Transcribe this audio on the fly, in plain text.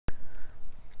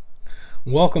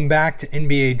Welcome back to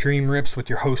NBA Dream Rips with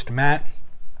your host Matt.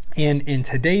 And in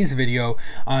today's video,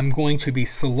 I'm going to be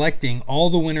selecting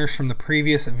all the winners from the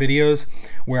previous videos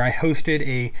where I hosted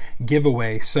a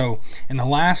giveaway. So in the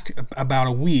last about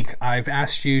a week, I've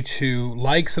asked you to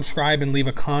like, subscribe, and leave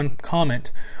a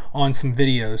comment on some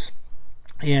videos.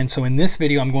 And so in this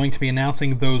video, I'm going to be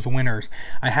announcing those winners.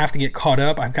 I have to get caught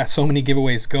up. I've got so many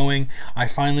giveaways going. I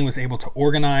finally was able to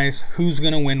organize who's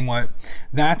going to win what.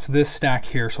 That's this stack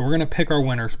here. So we're going to pick our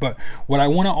winners. But what I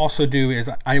want to also do is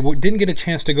I didn't get a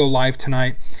chance to go live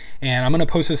tonight. And I'm going to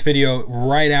post this video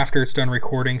right after it's done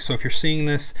recording. So if you're seeing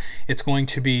this, it's going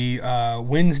to be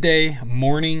Wednesday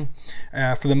morning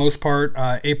for the most part,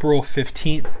 April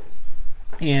 15th.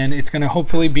 And it's going to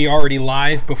hopefully be already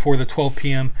live before the 12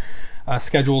 p.m.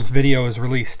 Scheduled video is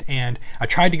released. And I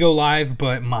tried to go live,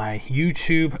 but my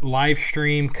YouTube live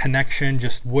stream connection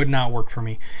just would not work for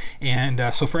me.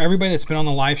 And so for everybody that's been on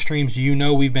the live streams, you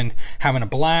know we've been having a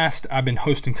blast. I've been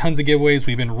hosting tons of giveaways.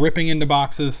 We've been ripping into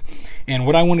boxes. And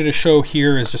what I wanted to show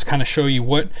here is just kind of show you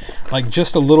what, like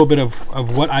just a little bit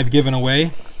of what I've given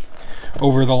away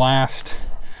over the last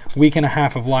week and a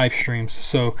half of live streams.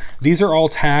 So these are all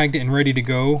tagged and ready to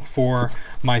go for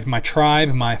my tribe,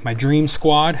 my dream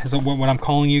squad is what I'm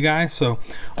calling you guys. So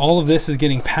all of this is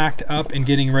getting packed up and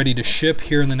getting ready to ship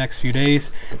here in the next few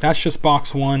days. That's just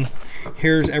box one.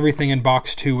 Here's everything in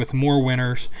box two with more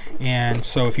winners. And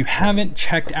so if you haven't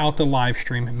checked out the live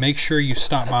stream, make sure you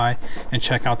stop by and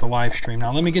check out the live stream.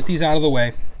 Now let me get these out of the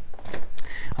way.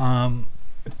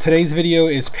 Today's video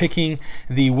is picking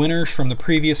the winners from the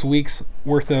previous week's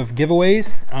worth of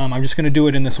giveaways. I'm just going to do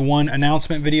it in this one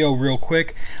announcement video real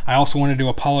quick. I also wanted to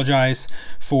apologize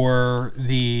for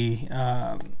the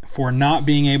for not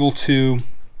being able to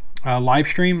live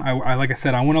stream. Like I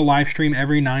said, I want to live stream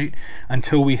every night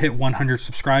until we hit 100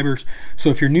 subscribers. So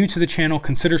if you're new to the channel,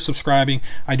 consider subscribing.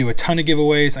 I do a ton of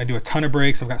giveaways. I do a ton of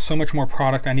breaks. I've got so much more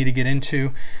product I need to get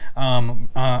into.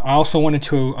 I also wanted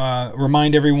to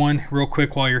remind everyone real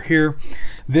quick while you're here,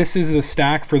 this is the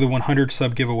stack for the 100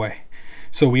 sub giveaway.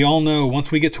 So we all know once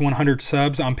we get to 100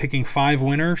 subs, I'm picking 5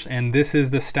 winners, and this is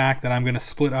the stack that I'm going to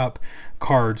split up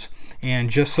cards. And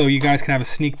just so you guys can have a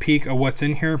sneak peek of what's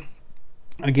in here,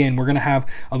 again, we're going to have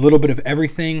a little bit of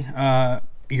everything, and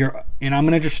I'm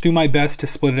going to just do my best to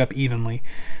split it up evenly.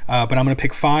 But I'm going to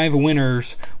pick 5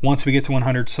 winners once we get to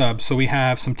 100 subs. So we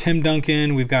have some Tim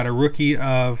Duncan, we've got a rookie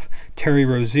of Terry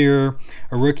Rozier,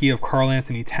 a rookie of Karl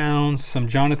Anthony Towns, some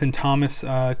Jonathan Thomas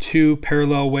 2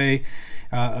 parallel way,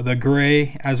 the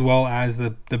gray, as well as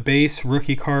the base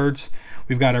rookie cards.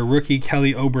 We've got a rookie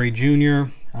Kelly Oubre Jr.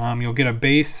 You'll get a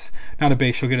base, not a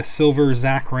base, you'll get a silver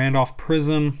Zach Randolph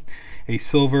Prizm, a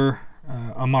silver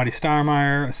Amadi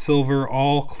Stoudemire, a silver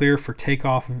all clear for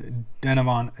takeoff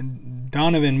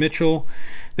Donovan Mitchell.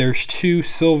 There's 2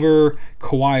 silver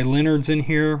Kawhi Leonards in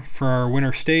here for our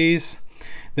winner stays.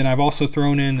 Then I've also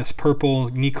thrown in this purple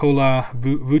Nikola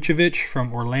Vucevic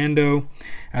from Orlando,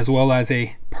 as well as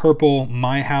a purple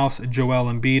My House Joel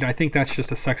Embiid. I think that's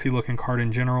just a sexy looking card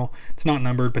in general. It's not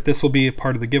numbered, but this will be a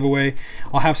part of the giveaway.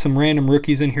 I'll have some random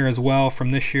rookies in here as well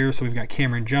from this year. So we've got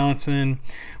Cameron Johnson,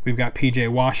 we've got PJ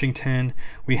Washington,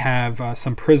 we have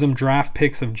some Prizm draft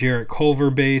picks of Jarrett Culver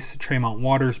base, Tremont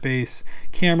Waters base,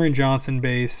 Cameron Johnson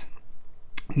base,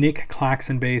 Nick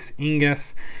Claxton base,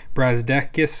 Inges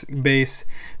Brazdeikis base.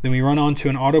 Then we run on to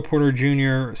an Otto Porter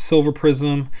Jr. silver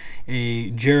Prizm,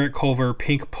 a Jarrett Culver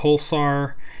pink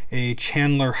Pulsar, a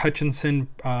Chandler Hutchinson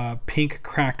pink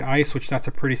cracked ice, which that's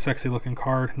a pretty sexy looking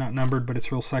card. Not numbered, but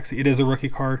it's real sexy. It is a rookie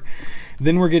card.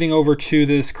 Then we're getting over to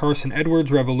this Carson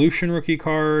Edwards Revolution rookie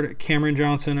card, Cameron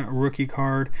Johnson rookie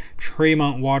card,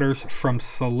 Tremont Waters from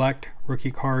Select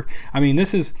rookie card. I mean,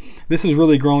 this is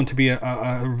really grown to be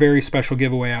a very special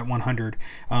giveaway at 100.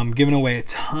 Giving away a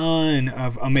ton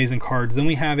of amazing cards. Then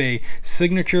we have a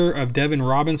signature of Devin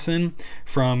Robinson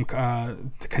from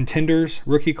Contenders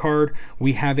rookie card.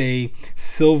 We have a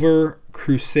silver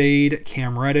Crusade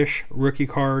Cam Reddish rookie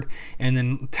card, and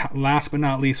then last but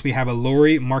not least, we have a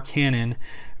Lauri Markkanen,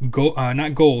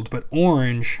 not gold but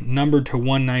orange, numbered to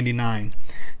 199.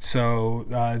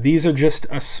 So these are just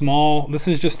a small, this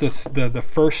is just the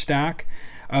first stack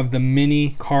of the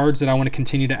mini cards that I want to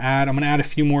continue to add. I'm going to add a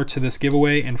few more to this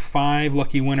giveaway and 5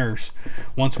 lucky winners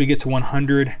once we get to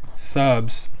 100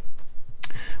 subs.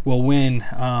 will win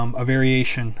a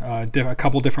variation, a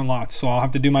couple different lots. So I'll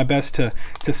have to do my best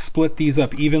to split these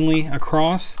up evenly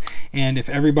across. And if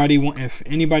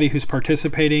anybody who's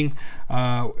participating,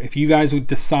 if you guys would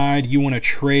decide you want to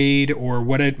trade or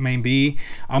what it may be,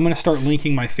 I'm going to start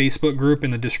linking my Facebook group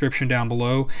in the description down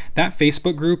below. That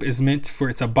Facebook group is meant for,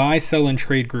 it's a buy, sell, and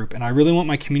trade group. And I really want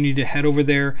my community to head over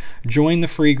there, join the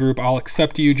free group. I'll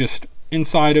accept you just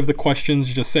inside of the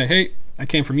questions. Just say, hey, I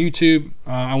came from YouTube.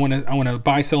 I want to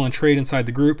buy, sell, and trade inside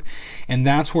the group. And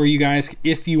that's where you guys,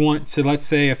 if you want to, let's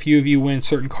say a few of you win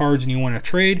certain cards and you want to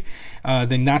trade,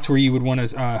 then that's where you would want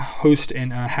to host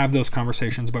and have those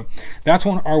conversations. But that's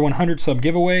our 100 sub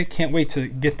giveaway. Can't wait to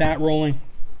get that rolling.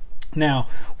 Now,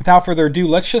 without further ado,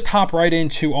 let's just hop right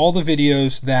into all the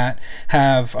videos that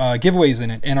have giveaways in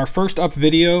it. And our first up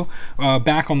video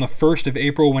back on the 1st of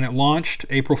April when it launched,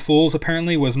 April Fools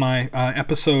apparently, was my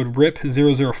episode RIP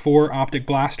 004 Optic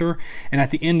Blaster. And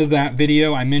at the end of that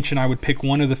video, I mentioned I would pick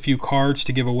one of the few cards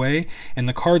to give away. And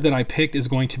the card that I picked is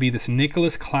going to be this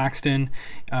Nicholas Claxton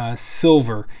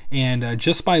Silver. And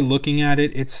just by looking at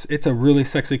it, it's a really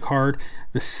sexy card.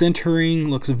 The centering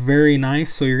looks very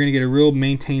nice, so you're going to get a real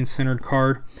maintained centered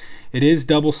card. It is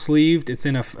double sleeved. It's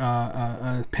in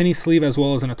a penny sleeve as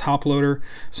well as in a top loader.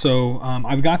 So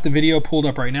I've got the video pulled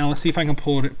up right now. Let's see if I can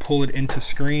pull it into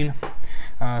screen,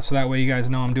 so that way you guys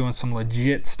know I'm doing some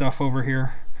legit stuff over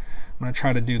here. I'm going to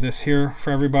try to do this here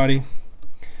for everybody.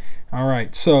 All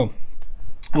right, so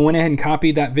I went ahead and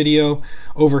copied that video.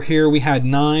 Over here we had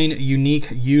 9 unique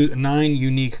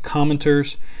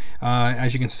commenters,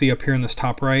 as you can see up here in this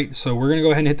top right. So we're gonna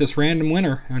go ahead and hit this random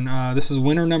winner, and this is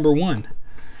winner number 1.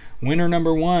 Winner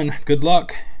number 1, good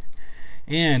luck.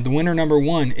 And the winner number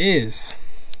 1 is,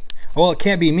 well, it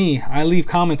can't be me. I leave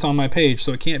comments on my page,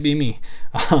 so it can't be me.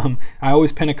 I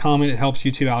always pin a comment. It helps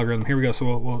YouTube algorithm. Here we go.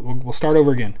 So we'll start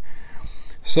over again.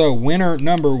 So winner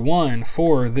number 1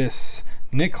 for this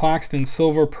Nick Claxton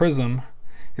Silver Prizm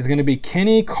is going to be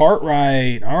Kenny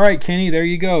Cartwright. All right, Kenny, there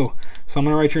you go. So I'm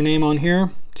going to write your name on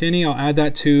here. Kenny, I'll add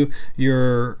that to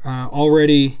your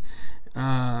already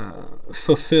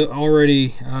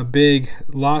big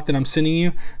lot that I'm sending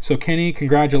you. So Kenny,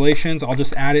 congratulations. I'll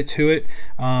just add it to it.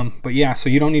 But yeah, so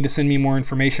you don't need to send me more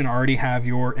information. I already have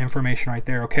your information right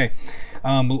there. Okay.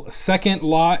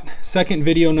 Second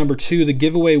video number 2, the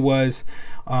giveaway was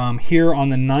here on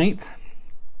the 9th.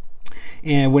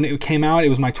 And when it came out, it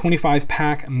was my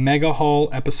 25-pack Mega Haul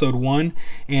Episode 1.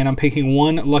 And I'm picking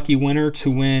one lucky winner to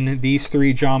win these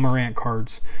 3 Ja Morant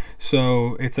cards.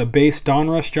 So it's a base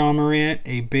Donruss Ja Morant,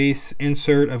 a base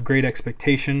insert of Great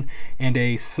Expectation, and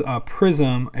a base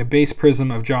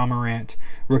Prizm of Ja Morant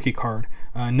rookie card.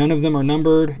 None of them are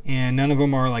numbered, and none of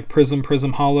them are like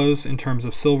Prizm hollows in terms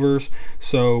of silvers.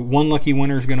 So one lucky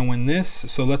winner is going to win this.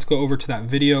 So let's go over to that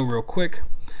video real quick.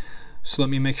 So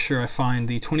let me make sure I find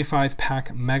the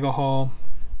 25-pack Mega Haul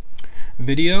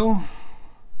video.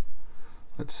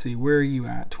 Let's see, where are you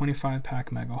at?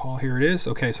 25-pack Mega Haul. Here it is.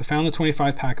 Okay, so found the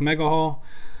 25-pack Mega Haul.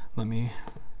 Let me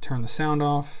turn the sound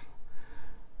off.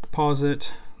 Pause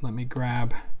it. Let me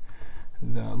grab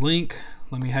the link.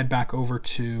 Let me head back over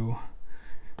to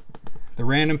the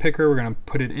random picker. We're going to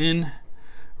put it in.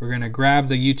 We're going to grab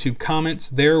the YouTube comments.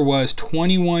 There was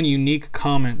 21 unique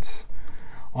comments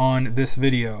on this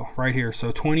video right here. So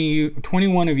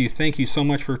 21 of you, thank you so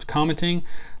much for commenting.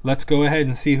 Let's go ahead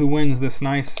and see who wins this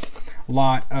nice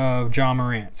lot of Ja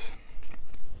Morants.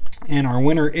 And our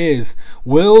winner is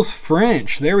Wills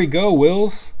French. There we go,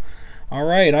 Wills. All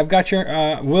right, I've got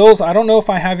your Wills. I don't know if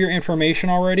I have your information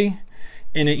already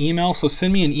in an email, so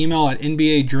send me an email at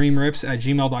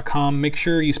nbadreamrips@gmail.com. Make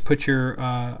sure you put your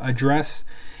address.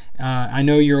 I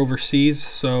know you're overseas,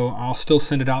 so I'll still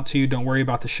send it out to you. Don't worry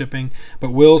about the shipping. But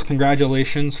Wills,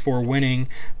 congratulations for winning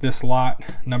this lot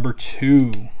number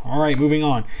 2. All right, moving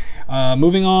on.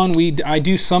 I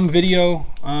do some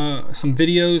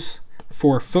videos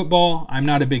for football. I'm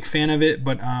not a big fan of it,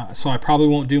 but so I probably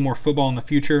won't do more football in the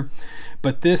future.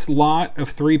 But this lot of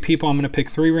 3 people, I'm going to pick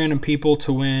 3 random people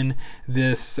to win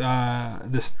this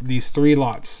these 3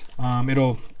 lots.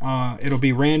 It'll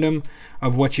be random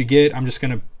of what you get. I'm just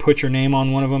going to put your name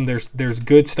on one of them. There's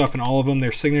good stuff in all of them.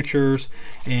 There's signatures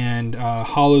and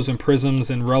hollows and prisms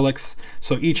and relics.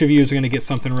 So each of you is going to get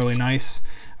something really nice.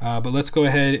 But let's go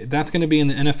ahead. That's going to be in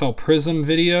the NFL Prizm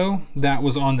video. That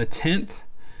was on the 10th.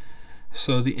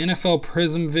 So the NFL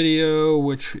Prizm video,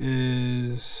 which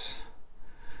is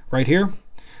right here.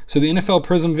 So the NFL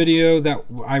Prizm video that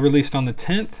I released on the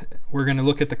 10th, we're going to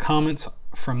look at the comments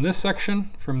from this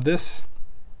section, from this,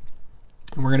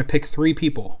 and we're going to pick 3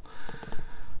 people.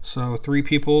 So 3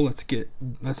 people,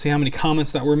 let's see how many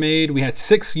comments that were made. We had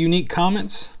 6 unique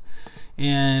comments,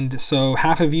 And so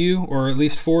half of you, or at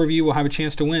least 4 of you, will have a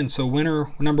chance to win. So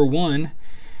winner number 1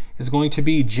 is going to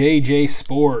be JJ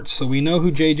Sports. So we know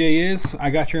who JJ is.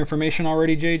 I got your information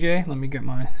already, JJ. Let me get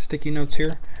my sticky notes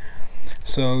here.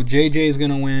 So JJ is going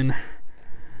to win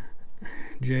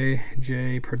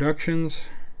JJ Productions.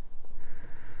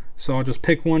 So I'll just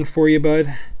pick one for you,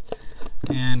 bud.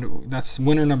 And that's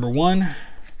winner number 1.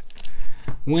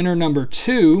 Winner number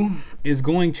 2 is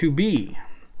going to be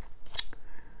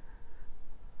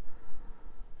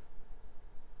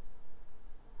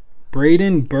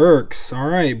Braden Burks. All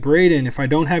right, Braden, if I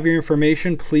don't have your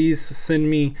information, please send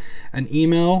me an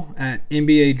email at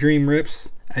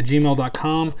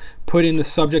nbadreamrips@gmail.com. Put in the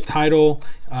subject title,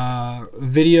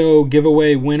 video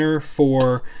giveaway winner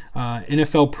for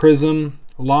NFL Prizm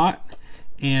lot.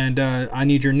 And I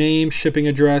need your name, shipping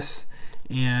address,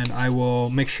 and I will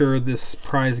make sure this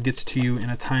prize gets to you in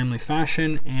a timely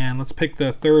fashion. And let's pick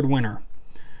the 3rd winner.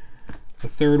 The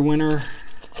 3rd winner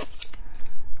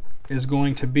is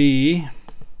going to be,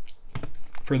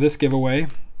 for this giveaway,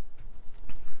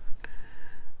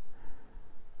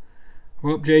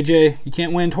 well, JJ, you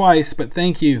can't win twice, but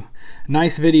thank you.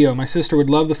 Nice video. My sister would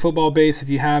love the football base. If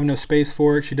you have no space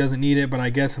for it, she doesn't need it, but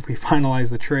I guess if we finalize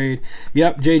the trade.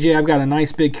 Yep, JJ, I've got a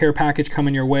nice big care package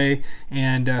coming your way,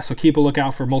 and so keep a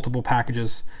lookout for multiple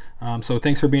packages. So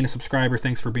thanks for being a subscriber.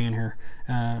 Thanks for being here.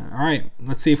 All right,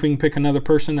 let's see if we can pick another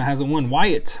person that hasn't won.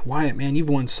 Wyatt, man, you've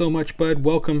won so much, bud.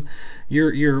 Welcome.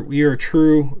 You're a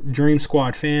true Dream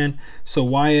Squad fan. So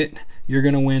Wyatt, you're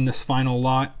gonna win this final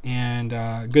lot, and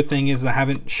good thing is I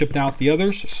haven't shipped out the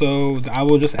others, so I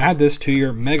will just add this to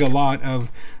your mega lot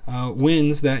of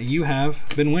wins that you have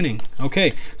been winning.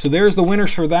 Okay, so there's the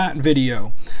winners for that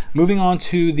video. Moving on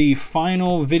to the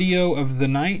final video of the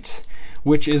night,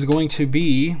 which is going to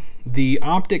be the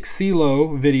Optic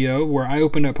CeeLo video, where I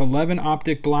opened up 11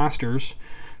 Optic blasters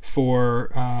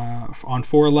for on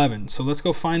 411. So let's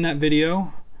go find that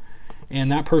video. And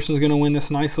that person's going to win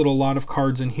this nice little lot of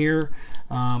cards in here.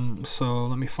 So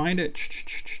let me find it.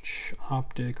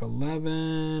 Optic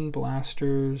 11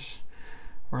 blasters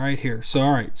right here. So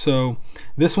all right, so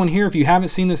this one here, if you haven't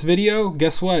seen this video,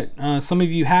 guess what? Some of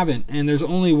you haven't, and there's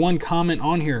only 1 comment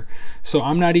on here. So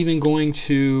I'm not even going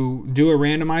to do a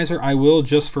randomizer. I will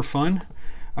just for fun.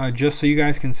 Just so you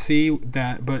guys can see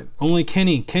that, but only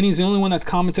Kenny's the only one that's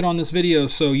commented on this video,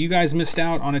 so you guys missed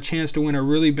out on a chance to win a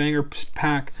really banger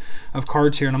pack of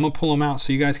cards here, and I'm gonna pull them out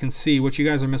so you guys can see what you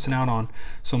guys are missing out on.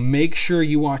 So make sure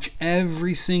you watch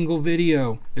every single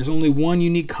video. There's only 1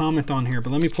 unique comment on here,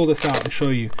 but let me pull this out and show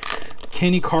you.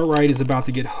 Kenny Cartwright is about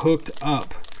to get hooked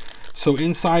up. So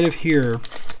inside of here,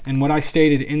 and what I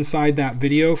stated inside that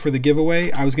video for the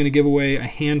giveaway, I was going to give away a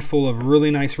handful of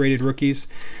really nice rated rookies.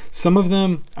 Some of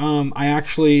them I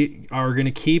actually are going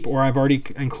to keep, or I've already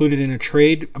included in a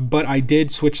trade, but I did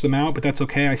switch them out, but that's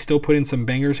okay. I still put in some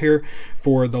bangers here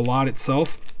for the lot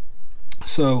itself.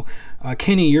 So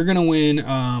Kenny, you're going to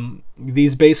win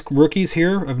these base rookies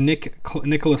here of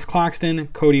Nicholas Claxton,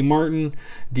 Cody Martin,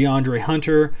 DeAndre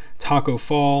Hunter, Taco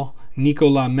Fall,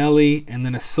 Nicola Melli, and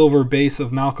then a silver base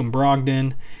of Malcolm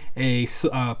Brogdon, a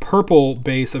purple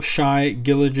base of Shai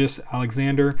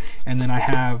Gilgeous-Alexander, and then I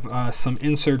have some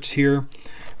inserts here,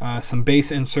 some base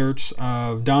inserts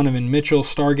of Donovan Mitchell,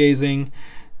 Stargazing,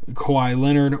 Kawhi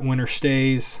Leonard, Winter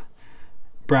Stays,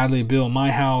 Bradley Beal,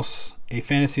 My House, a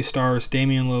Fantasy Stars,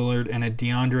 Damian Lillard, and a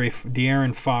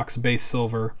De'Aaron Fox base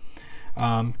silver.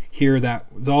 Here, that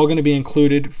is all going to be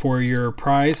included for your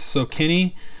prize. So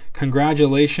Kenny,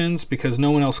 congratulations, because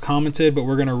no one else commented, but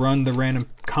we're going to run the random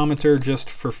commenter just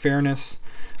for fairness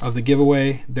of the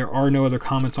giveaway. There are no other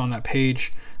comments on that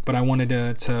page, but I wanted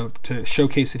to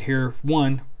showcase it here.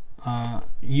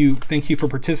 Thank you for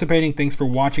participating. Thanks for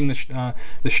watching the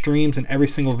streams and every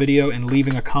single video and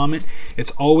leaving a comment.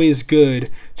 It's always good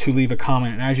to leave a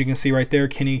comment, and as you can see right there,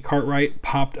 Kenny Cartwright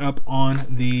popped up on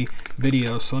the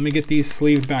video. So let me get these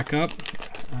sleeved back up,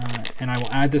 and I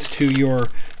will add this to your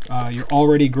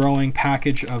already growing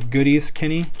package of goodies,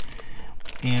 Kenny.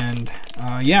 And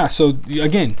yeah, so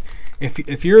again,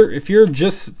 if you're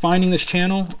just finding this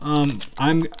channel,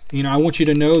 I want you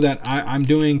to know that I'm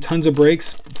doing tons of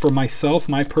breaks for myself,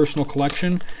 my personal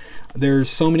collection. There's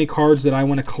so many cards that I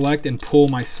want to collect and pull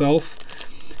myself.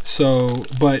 So,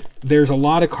 but there's a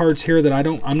lot of cards here that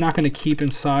I'm not going to keep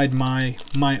inside my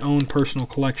own personal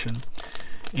collection.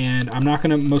 And I'm not going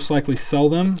to most likely sell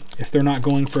them if they're not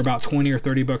going for about 20 or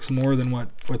 30 bucks more than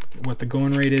what the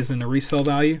going rate is in the resale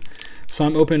value. So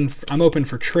I'm open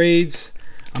for trades.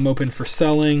 I'm open for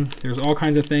selling. There's all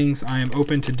kinds of things I am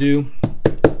open to do.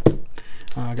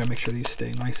 I gotta make sure these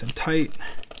stay nice and tight.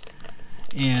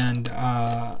 And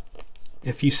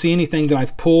If you see anything that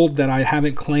I've pulled that I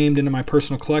haven't claimed into my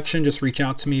personal collection, just reach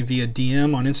out to me via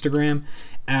DM on Instagram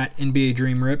at NBA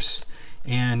Dream Rips,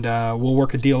 and we'll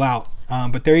work a deal out.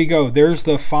 But there you go. There's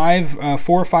the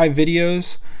 4 or 5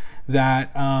 videos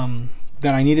that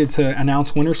that I needed to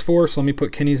announce winners for. So let me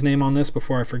put Kenny's name on this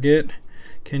before I forget.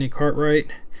 Kenny Cartwright.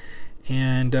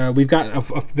 And we've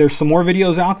got there's some more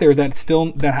videos out there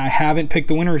that I haven't picked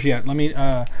the winners yet. Let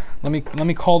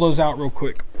me call those out real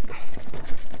quick.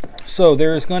 So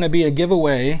there's going to be a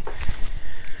giveaway.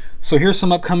 So here's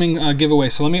some upcoming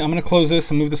giveaways. So I'm going to close this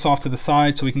and move this off to the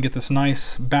side so we can get this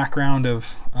nice background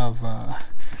of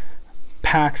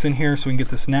packs in here, so we can get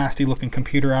this nasty looking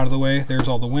computer out of the way. There's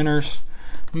all the winners.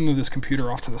 Let me move this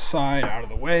computer off to the side, out of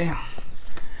the way.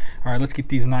 All right, let's get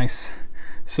these nice.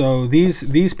 So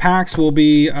these packs will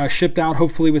be shipped out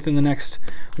hopefully within the next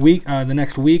week.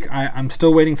 I'm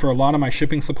still waiting for a lot of my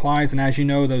shipping supplies, and as you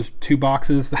know, those 2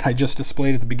 boxes that I just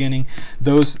displayed at the beginning,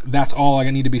 that's all I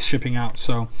need to be shipping out.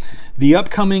 So the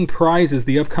upcoming prizes,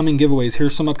 the upcoming giveaways,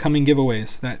 here's some upcoming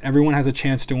giveaways that everyone has a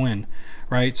chance to win,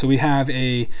 right? So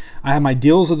I have my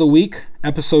deals of the week,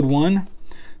 episode 1.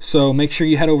 So make sure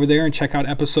you head over there and check out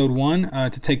episode 1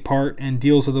 to take part in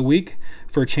deals of the week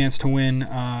for a chance to win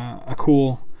a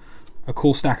cool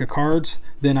stack of cards.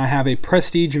 Then I have a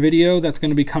prestige video that's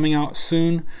going to be coming out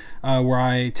soon, where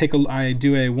I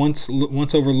do a once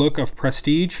over look of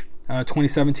prestige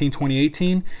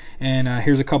 2017-2018, and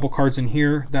here's a couple cards in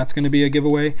here. That's going to be a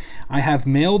giveaway. I have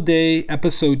Mail Day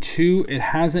episode 2. It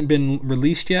hasn't been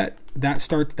released yet.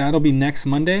 That'll be next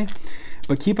Monday.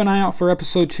 But keep an eye out for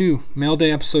episode 2, Mail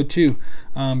Day episode 2,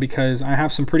 because I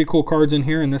have some pretty cool cards in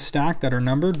here in this stack that are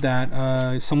numbered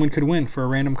that someone could win for a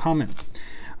random comment.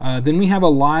 Then we have a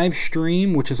live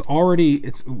stream, which is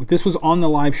this was on the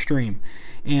live stream,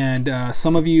 and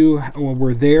some of you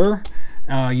were there.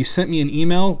 You sent me an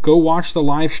email. Go watch the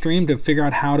live stream to figure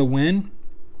out how to win.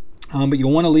 But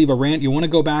you'll want to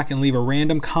go back and leave a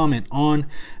random comment on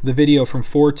the video from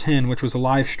 410, which was a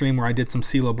live stream where I did some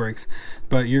CeeLo breaks.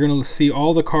 But you're going to see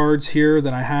all the cards here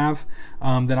that I have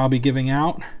that I'll be giving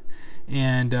out.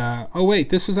 And oh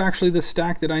wait, this was actually the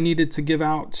stack that I needed to give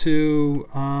out to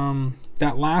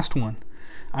that last one.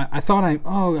 I thought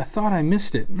I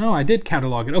missed it. No, I did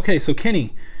catalog it. Okay, so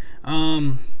Kenny.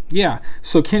 Yeah,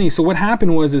 so Kenny, so what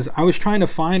happened was I was trying to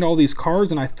find all these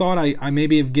cards, and I thought I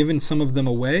maybe have given some of them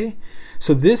away.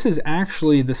 So this is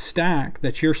actually the stack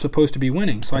that you're supposed to be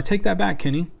winning. So I take that back,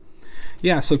 Kenny.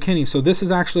 Yeah, so Kenny, so this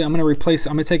is actually, I'm going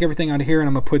to take everything out of here and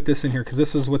I'm going to put this in here because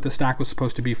this is what the stack was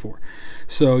supposed to be for.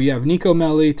 So you have Nico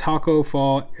Melli, Taco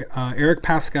Fall, Eric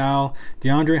Pascal,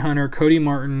 DeAndre Hunter, Cody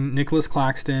Martin, Nicholas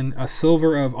Claxton, a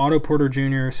silver of Otto Porter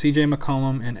Jr., CJ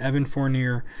McCollum, and Evan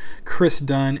Fournier, Chris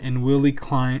Dunn, and Willie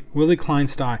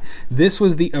Kleinstein. This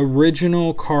was the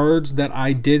original cards that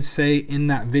I did say in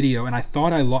that video, and I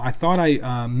thought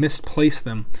I misplaced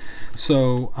them.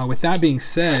 So with that being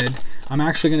said, I'm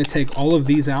actually going to take all of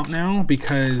these out now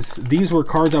because these were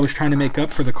cards I was trying to make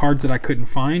up for the cards that I couldn't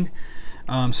find.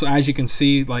 So as you can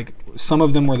see, like some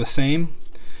of them were the same,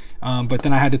 but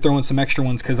then I had to throw in some extra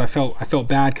ones because I felt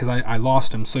bad because I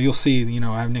lost them. So you'll see, you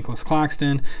know, I have Nicholas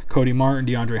Claxton, Cody Martin,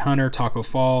 DeAndre Hunter, Taco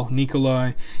Fall,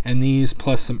 Nikolai, and these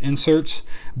plus some inserts.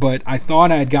 But I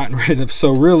thought I had gotten rid of.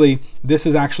 So really, this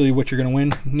is actually what you're going to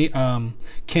win,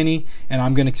 Kenny, and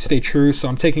I'm going to stay true. So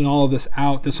I'm taking all of this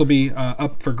out. This will be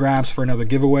up for grabs for another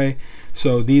giveaway.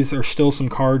 So these are still some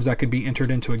cards that could be entered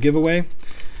into a giveaway.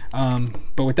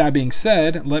 But with that being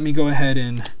said, let me go ahead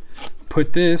and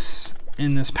put this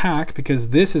in this pack because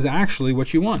this is actually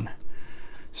what you won.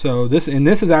 So this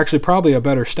is actually probably a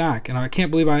better stack, and I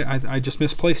can't believe I just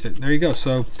misplaced it. There you go.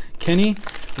 So Kenny,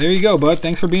 there you go, bud.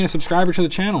 Thanks for being a subscriber to the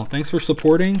channel. Thanks for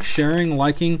supporting, sharing,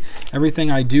 liking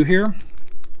everything I do here,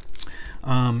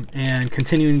 and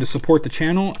continuing to support the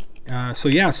channel. So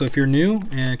yeah, so if you're new,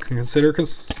 and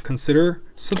consider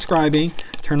subscribing,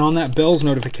 turn on that bells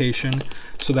notification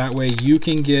so that way you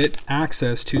can get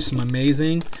access to some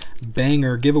amazing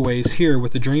banger giveaways here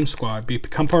with the Dream Squad.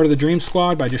 Become part of the Dream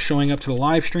Squad by just showing up to the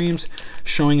live streams,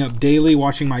 showing up daily,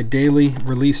 watching my daily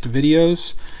released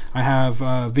videos. I have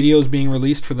videos being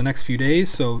released for the next few days,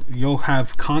 so you'll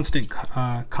have constant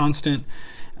content.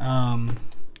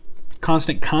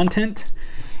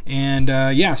 And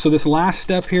yeah, so this last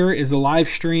step here is the live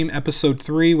stream episode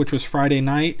 3, which was Friday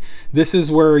night. This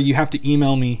is where you have to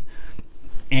email me,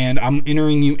 and I'm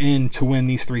entering you in to win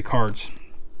these 3 cards.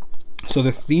 So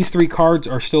these 3 cards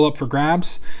are still up for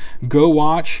grabs. Go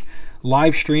watch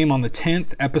live stream on the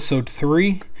 10th, episode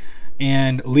 3,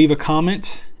 and leave a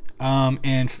comment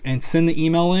and send the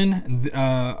email in.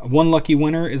 One lucky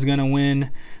winner is going to win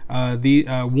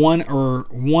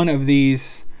one of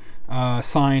these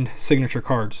signed signature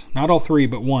cards. Not all 3,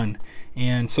 but 1.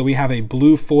 And so we have a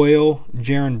blue foil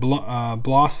Jaron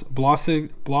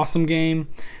Blossom game.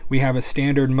 We have a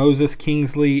standard Moses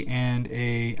Kingsley and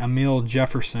a Emil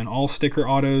Jefferson, all sticker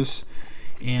autos,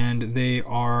 and they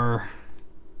are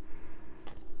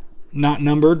not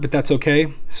numbered, but that's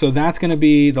okay. So that's going to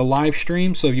be the live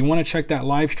stream. So if you want to check that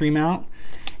live stream out,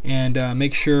 and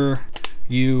make sure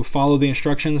you follow the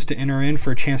instructions to enter in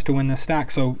for a chance to win this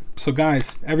stack. So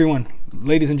guys, everyone,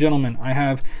 ladies and gentlemen, I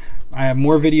have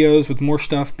more videos with more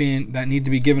stuff that need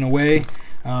to be given away.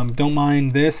 Don't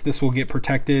mind this. This will get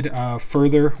protected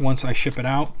further once I ship it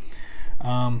out.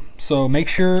 So make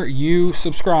sure you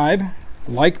subscribe,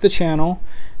 like the channel,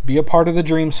 be a part of the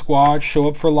Dream Squad, show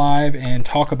up for live, and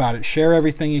talk about it. Share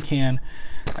everything you can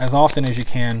as often as you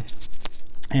can.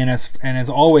 And as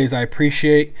always, I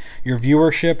appreciate your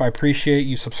viewership. I appreciate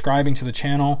you subscribing to the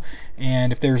channel.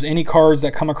 And if there's any cards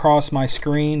that come across my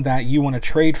screen that you want to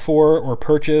trade for or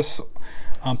purchase,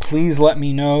 please let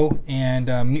me know, and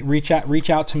reach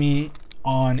out to me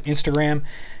on Instagram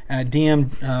at DM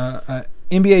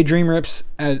NBA Dream Rips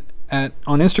on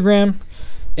Instagram.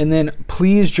 And then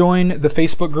please join the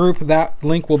Facebook group. That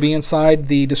link will be inside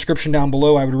the description down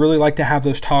below. I would really like to have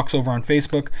those talks over on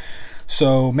Facebook.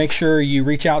 So make sure you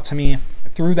reach out to me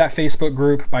through that Facebook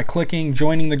group by clicking,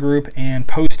 joining the group, and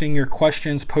posting your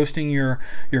questions, posting your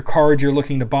cards you're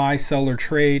looking to buy, sell, or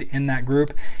trade in that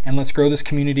group. And let's grow this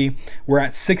community. We're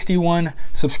at 61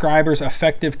 subscribers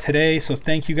effective today. So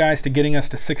thank you guys to getting us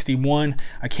to 61.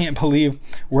 I can't believe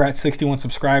we're at 61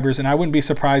 subscribers, and I wouldn't be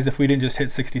surprised if we didn't just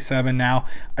hit 67 now.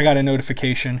 I got a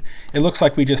notification. It looks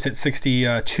like we just hit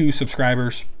 62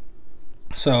 subscribers.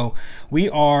 So we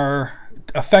are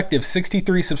effective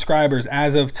 63 subscribers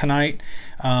as of tonight.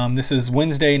 This is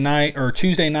Wednesday night, or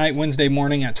Tuesday night, Wednesday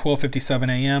morning at 12:57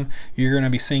 a.m. You're going to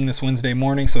be seeing this Wednesday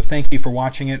morning, so thank you for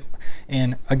watching it.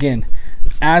 And again,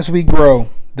 as we grow,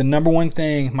 the #1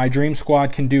 thing my Dream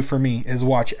Squad can do for me is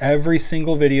watch every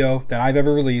single video that I've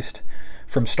ever released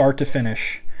from start to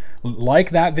finish.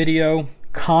 Like that video,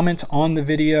 comment on the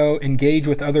video, engage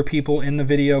with other people in the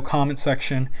video comment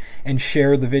section, and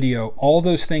share the video. All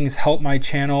those things help my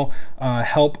channel,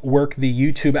 help work the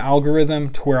YouTube algorithm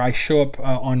to where I show up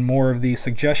on more of the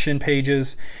suggestion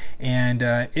pages. And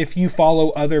if you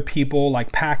follow other people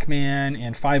like Pac-Man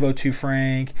and 502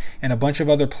 Frank and a bunch of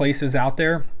other places out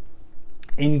there,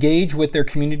 engage with their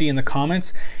community in the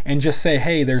comments and just say,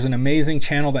 hey, there's an amazing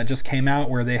channel that just came out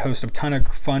where they host a ton of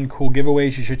fun, cool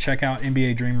giveaways. You should check out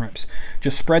NBA Dream Rips.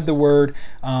 Just spread the word.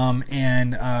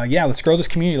 Yeah, let's grow this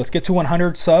community. Let's get to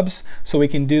 100 subs so we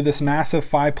can do this massive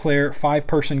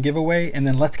 5-person giveaway. And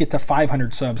then let's get to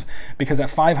 500 subs, because at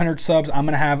 500 subs, I'm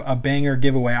going to have a banger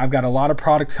giveaway. I've got a lot of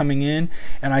product coming in,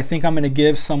 and I think I'm going to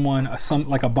give someone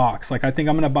like a box. Like, I think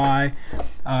I'm going to buy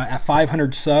at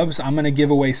 500 subs, I'm going to give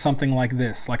away something like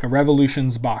this, like a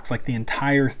Revolutions box, like the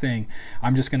entire thing.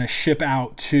 I'm just going to ship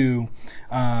out to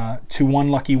one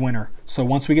lucky winner. So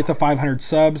once we get to 500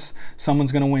 subs,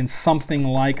 someone's going to win something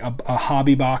like a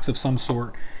hobby box of some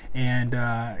sort. And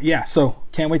yeah, so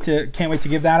can't wait to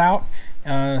give that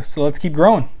out. So let's keep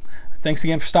growing. Thanks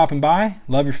again for stopping by.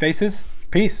 Love your faces.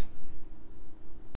 Peace.